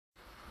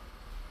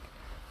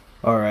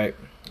All right,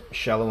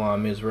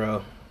 Shalom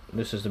Israel.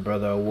 This is the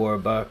brother of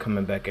Warba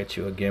coming back at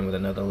you again with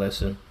another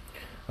lesson.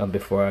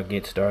 Before I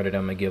get started,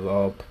 I'm gonna give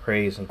all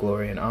praise and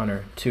glory and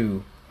honor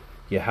to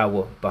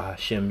Yahweh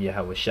Bahashem,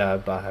 Yahweh Shai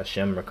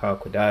Bahashem Rakal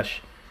Kodash.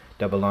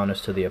 Double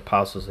honors to the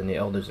apostles and the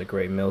elders of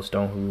Great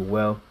Millstone who rule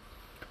well.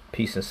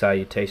 Peace and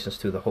salutations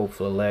to the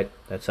hopeful elect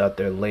that's out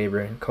there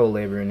laboring,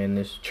 co-laboring in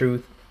this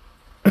truth,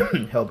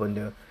 helping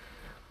to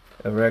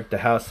erect the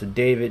house of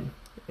David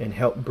and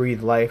help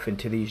breathe life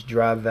into these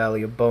dry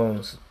valley of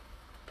bones.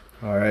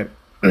 All right.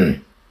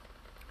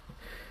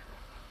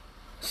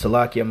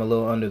 Salaki, I'm a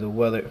little under the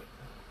weather,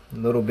 a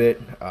little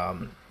bit.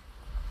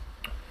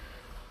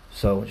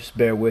 So just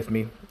bear with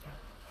me.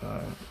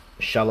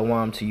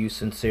 Shalom to you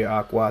sincere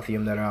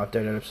Akwathium that are out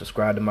there that have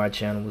subscribed to my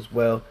channel as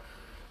well.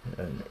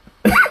 And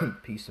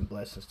peace and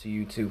blessings to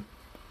you too.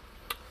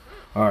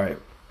 All right.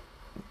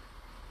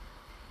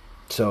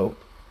 So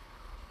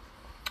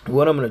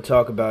what I'm going to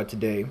talk about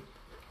today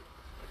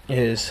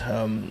is,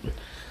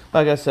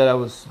 like I said, I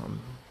was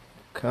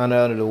kind of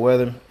under the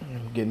weather,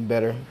 getting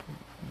better,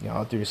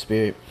 all through the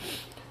spirit.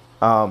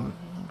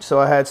 So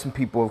I had some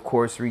people, of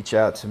course, reach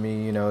out to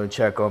me, to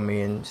check on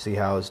me and see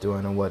how I was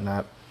doing and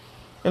whatnot.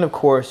 And of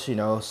course,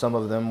 some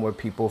of them were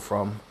people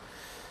from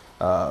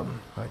a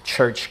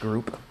church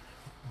group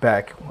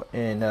back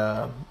in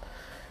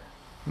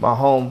my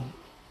home.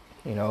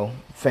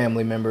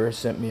 Family members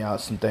sent me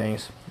out some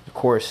things. Of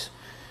course,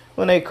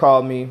 when they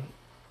called me,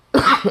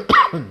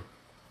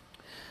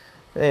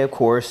 they, of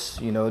course,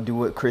 do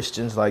what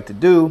Christians like to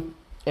do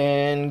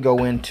and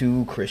go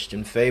into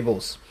Christian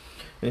fables.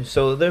 And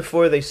so,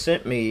 therefore, they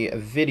sent me a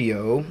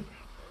video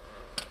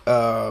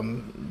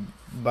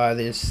by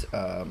this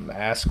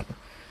Ask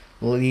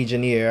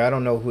Legionnaire. I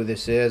don't know who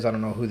this is. I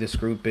don't know who this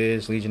group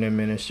is. Legionnaire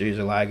Ministries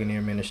or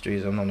Ligonier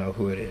Ministries. I don't know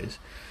who it is.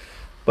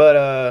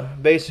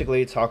 But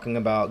basically talking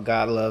about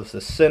God loves the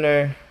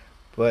sinner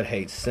but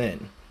hates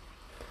sin.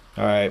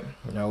 All right.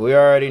 We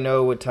already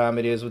know what time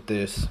it is with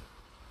this.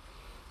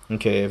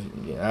 Okay,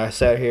 I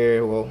sat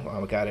here,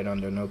 I got it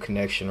under no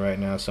connection right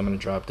now, so I'm going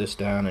to drop this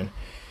down and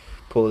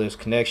pull this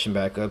connection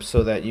back up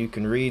so that you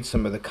can read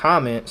some of the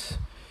comments.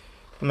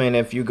 I mean,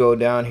 if you go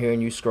down here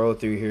and you scroll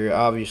through here,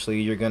 obviously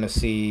you're going to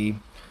see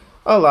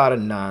a lot of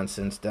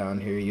nonsense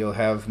down here. You'll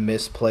have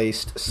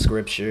misplaced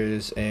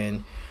scriptures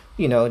and,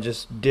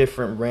 just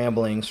different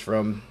ramblings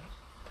from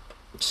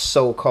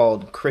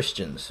so-called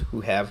Christians who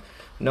have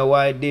no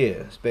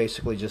idea. It's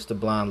basically just the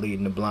blind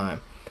leading the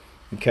blind.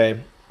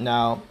 Okay?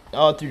 Now,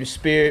 all through the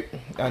spirit,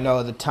 I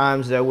know the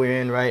times that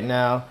we're in right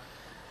now,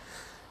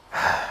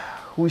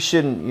 we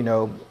shouldn't,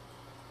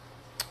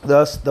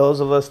 those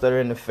of us that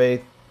are in the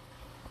faith,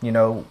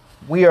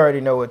 we already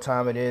know what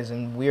time it is,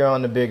 and we are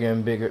on the bigger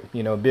and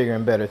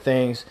better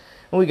things,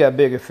 and we got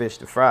bigger fish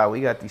to fry.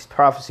 We got these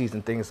prophecies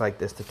and things like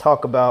this to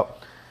talk about,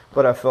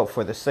 but I felt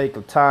for the sake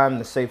of time,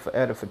 the sake of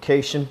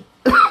edification,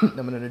 I'm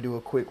going to do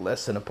a quick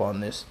lesson upon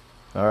this.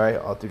 All right,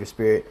 all through the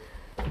spirit,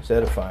 it's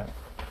edifying.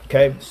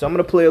 Okay, so I'm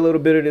going to play a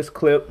little bit of this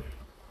clip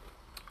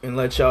and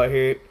let y'all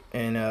hear it,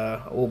 and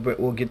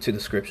we'll get to the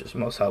scriptures.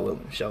 Most High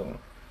willing. Shalom.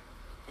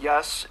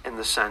 Yes, in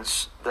the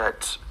sense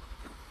that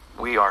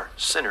we are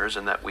sinners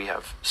and that we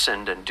have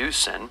sinned and do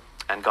sin,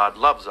 and God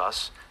loves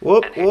us.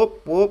 Whoop.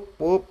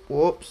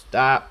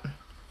 Stop.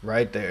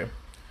 Right there.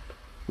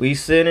 We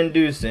sin and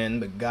do sin,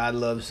 but God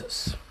loves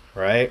us.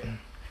 Right?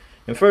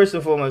 And first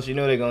and foremost, they're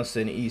going to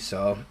send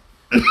Esau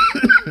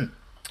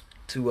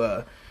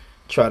to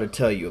try to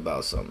tell you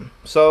about something.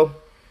 So,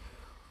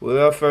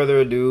 without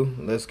further ado,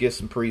 let's get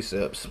some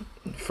precepts.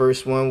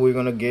 First one we're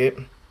going to get,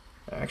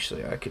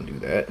 actually, I can do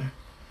that.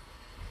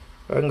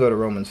 I can go to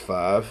Romans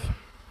 5.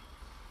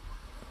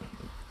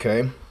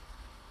 Okay.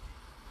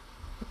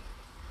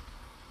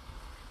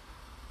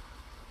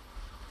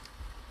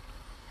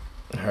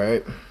 All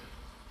right.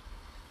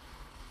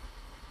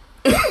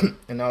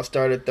 And I'll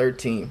start at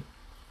 13.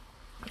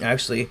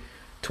 Actually,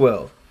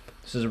 12.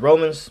 This is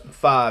Romans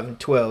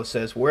 5:12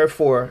 says,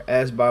 "Wherefore,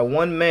 as by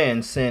one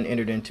man sin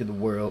entered into the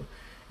world,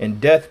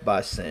 and death by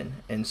sin,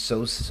 and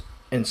so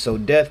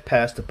death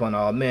passed upon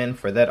all men,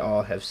 for that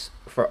all have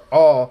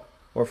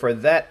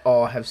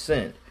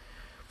sinned.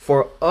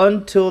 For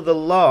until the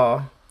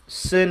law,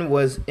 sin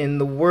was in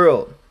the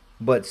world,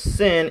 but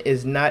sin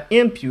is not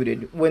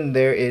imputed when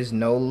there is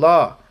no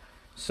law."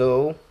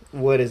 So,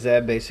 what is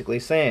that basically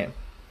saying?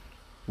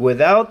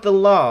 Without the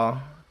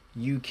law,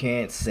 you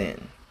can't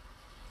sin.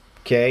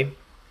 Okay?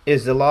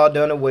 Is the law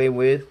done away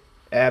with?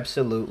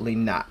 Absolutely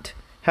not.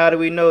 How do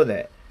we know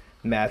that?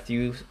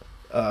 Matthew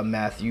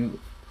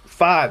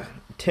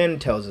 5:10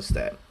 tells us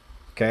that.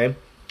 Okay?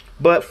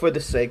 But for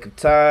the sake of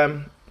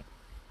time,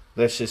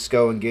 let's just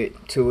go and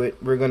get to it.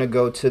 We're going to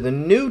go to the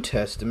New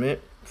Testament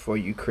for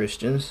you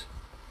Christians.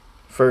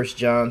 1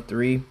 John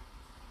 3.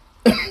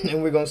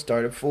 And we're going to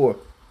start at 4.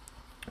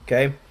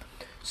 Okay?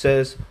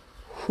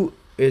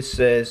 It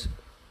says,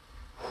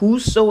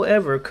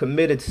 "Whosoever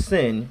committeth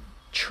sin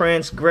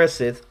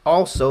transgresseth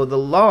also the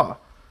law.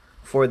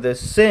 For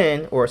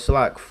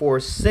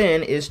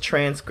sin is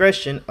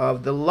transgression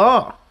of the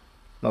law.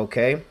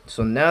 Okay,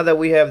 so now that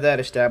we have that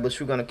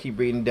established, we're gonna keep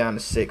reading down to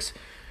 6.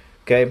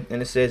 Okay,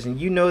 and it says, "And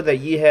you know that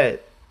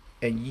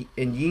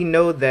ye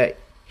know that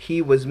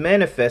he was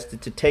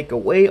manifested to take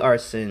away our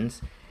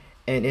sins,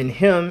 and in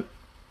him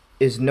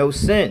is no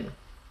sin."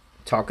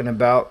 Talking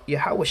about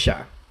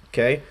Yahushua.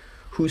 Okay,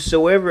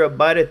 "Whosoever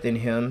abideth in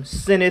him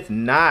sinneth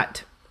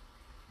not."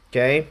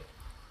 Okay,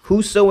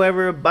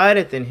 "Whosoever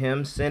abideth in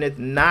him sinneth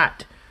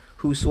not.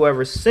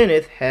 Whosoever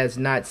sinneth has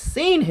not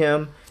seen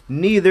him,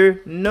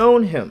 neither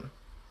known him."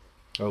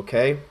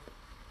 Okay,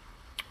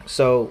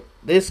 so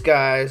this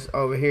guys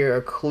over here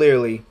are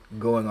clearly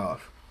going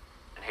off.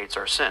 And hates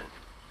our sin.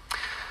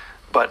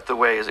 But the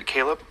way, is it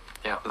Caleb?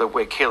 Yeah. The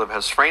way Caleb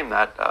has framed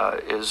that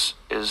is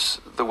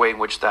the way in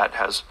which that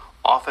has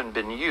often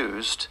been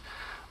used,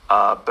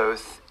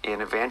 both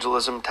in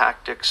evangelism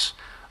tactics.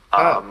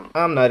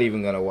 I'm not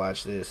even gonna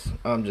watch this.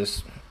 I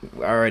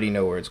already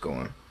know where it's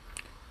going.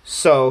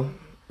 So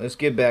let's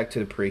get back to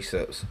the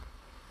precepts.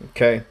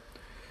 Okay,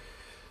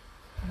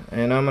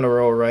 and I'm gonna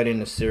roll right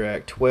into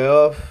Sirach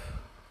 12,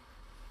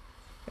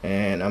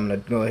 and I'm gonna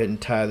go ahead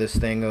and tie this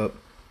thing up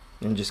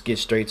and just get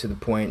straight to the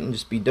point and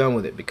just be done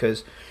with it,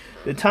 because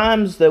the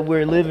times that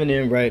we're living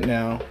in right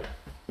now,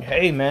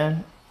 hey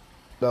man,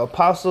 the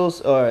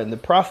apostles or the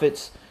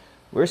prophets,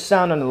 we're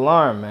sounding an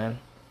alarm, man.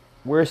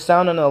 We're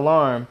sounding an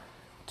alarm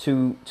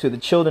to the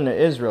children of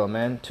Israel,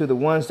 man, to the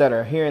ones that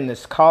are hearing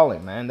this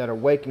calling, man, that are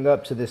waking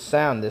up to this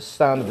sound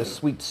of the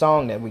sweet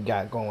song that we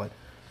got going.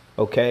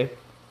 Okay,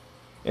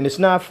 and it's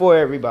not for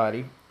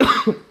everybody,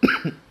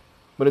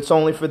 but it's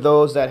only for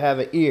those that have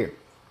an ear.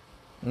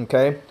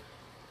 Okay,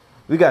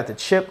 we got the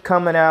chip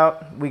coming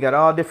out. We got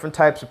all different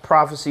types of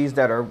prophecies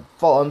that are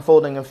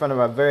unfolding in front of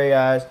our very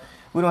eyes.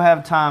 We don't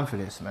have time for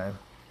this, man.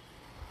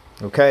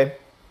 Okay,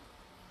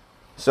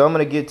 so I'm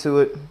going to get to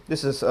it.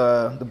 This is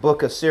the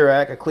book of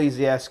Sirach,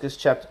 Ecclesiastes,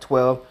 chapter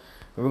 12.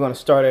 We're going to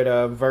start at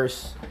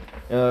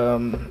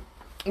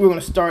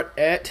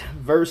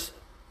verse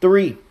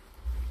 3.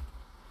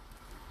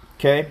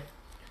 Okay,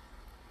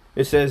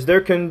 it says,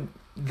 there can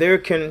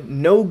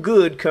no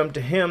good come to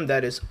him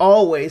that is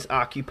always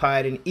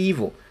occupied in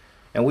evil.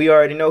 And we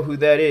already know who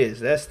that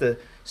is. That's the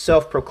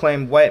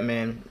self-proclaimed white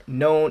man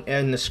known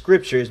in the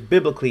scriptures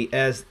biblically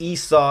as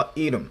Esau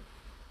Edom.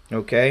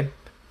 Okay,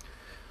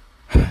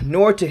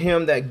 "Nor to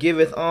him that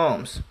giveth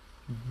alms.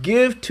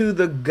 Give to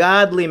the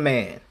godly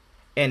man,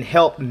 and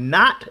help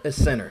not a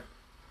sinner."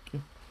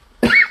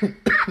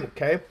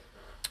 Okay,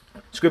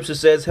 scripture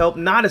says help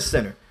not a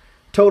sinner.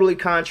 Totally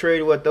contrary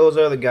to what those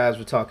other guys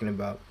were talking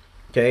about.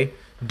 Okay,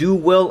 "Do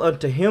well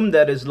unto him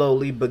that is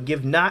lowly, but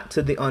give not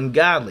to the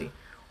ungodly.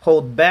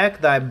 Hold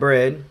back thy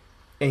bread,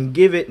 and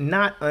give it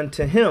not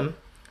unto him,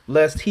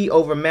 lest he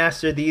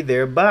overmaster thee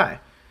thereby.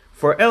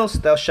 For else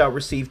thou shalt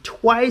receive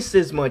twice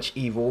as much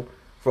evil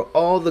for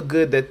all the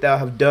good that thou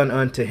have done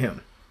unto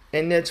him."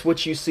 And that's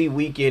what you see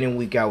week in and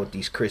week out with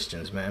these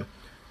Christians, man.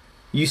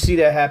 You see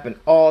that happen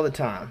all the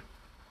time.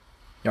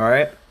 All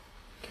right.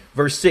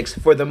 Verse 6,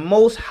 "For the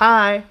Most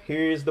High,"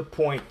 here's the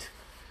point,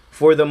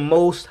 "for the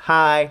Most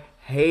High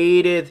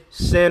hateth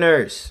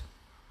sinners."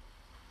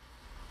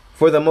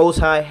 "For the Most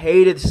High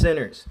hateth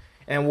sinners,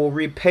 and will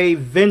repay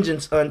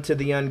vengeance unto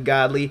the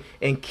ungodly,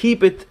 and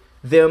keepeth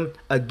them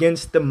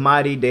against the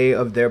mighty day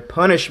of their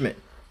punishment."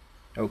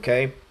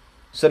 Okay,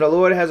 so the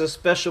Lord has a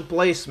special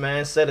place,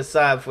 man, set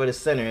aside for the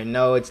sinner. And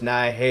no, it's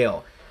not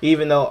hell,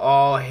 even though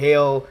all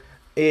hell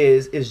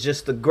is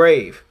just the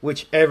grave,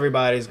 which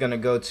everybody's going to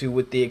go to,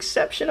 with the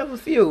exception of a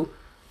few,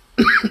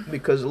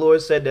 because the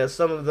Lord said that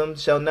some of them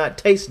shall not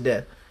taste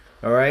death.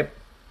 All right,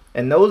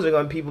 and those are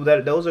going to be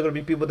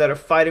people that are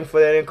fighting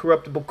for that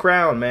incorruptible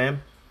crown,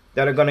 man,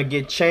 that are going to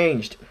get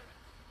changed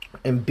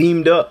and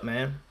beamed up,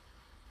 man.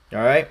 All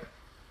right.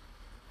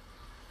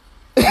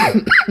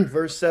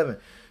 Verse 7,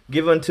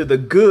 "Give unto the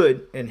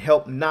good, and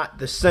help not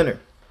the sinner."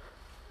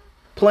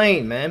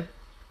 Plain, man.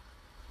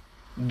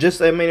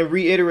 It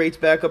reiterates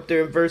back up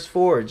there in verse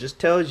 4. It just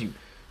tells you,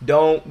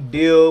 don't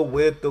deal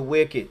with the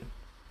wicked.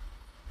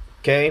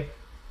 Okay?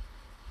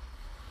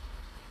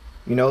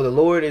 You know, the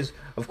Lord is,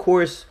 of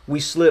course, we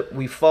slip,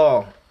 we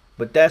fall.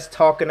 But that's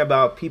talking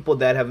about people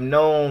that have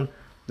known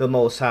the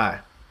Most High.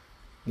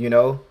 You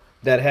know,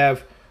 that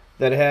have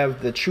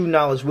the true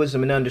knowledge,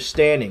 wisdom, and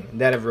understanding,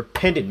 that have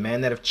repented,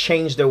 man, that have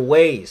changed their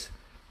ways.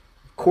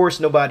 Of course,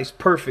 nobody's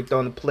perfect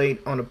on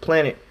the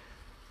planet.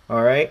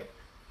 All right?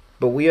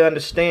 But we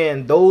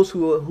understand those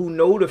who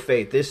know the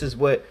faith. This is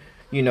what,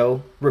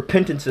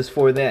 repentance is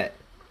for that.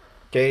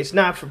 Okay? It's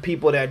not for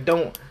people that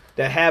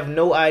have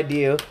no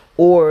idea,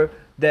 or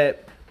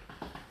that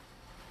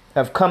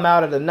have come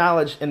out of the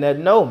knowledge and that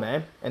know,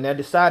 man, and that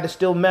decide to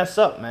still mess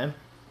up, man.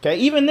 Okay?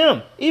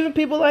 Even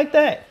people like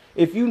that.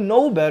 If you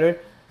know better,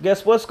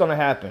 guess what's going to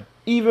happen?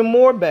 Even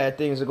more bad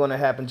things are going to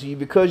happen to you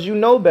because you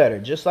know better,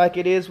 just like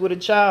it is with a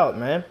child,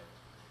 man.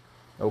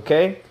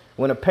 Okay?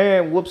 When a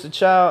parent whoops a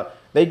child,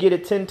 they get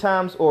it 10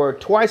 times or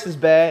twice as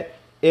bad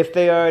if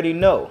they already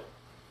know.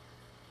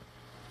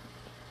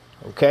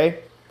 Okay?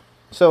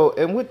 So,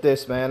 and with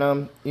this,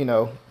 man,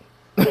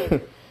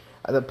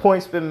 the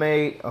point's been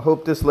made. I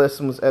hope this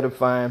lesson was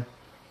edifying.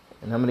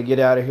 And I'm going to get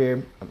out of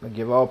here. I'm going to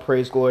give all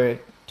praise, glory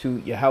to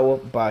Yahweh,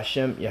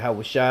 Ba'ashem,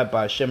 Yahweh Shai,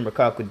 Ba'ashem,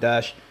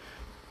 Rakakwadash.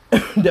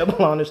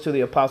 Double honors to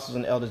the apostles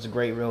and elders of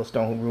Great Real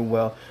Stone who rule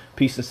well.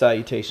 Peace and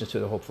salutations to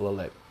the hopeful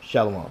elect.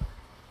 Shalom.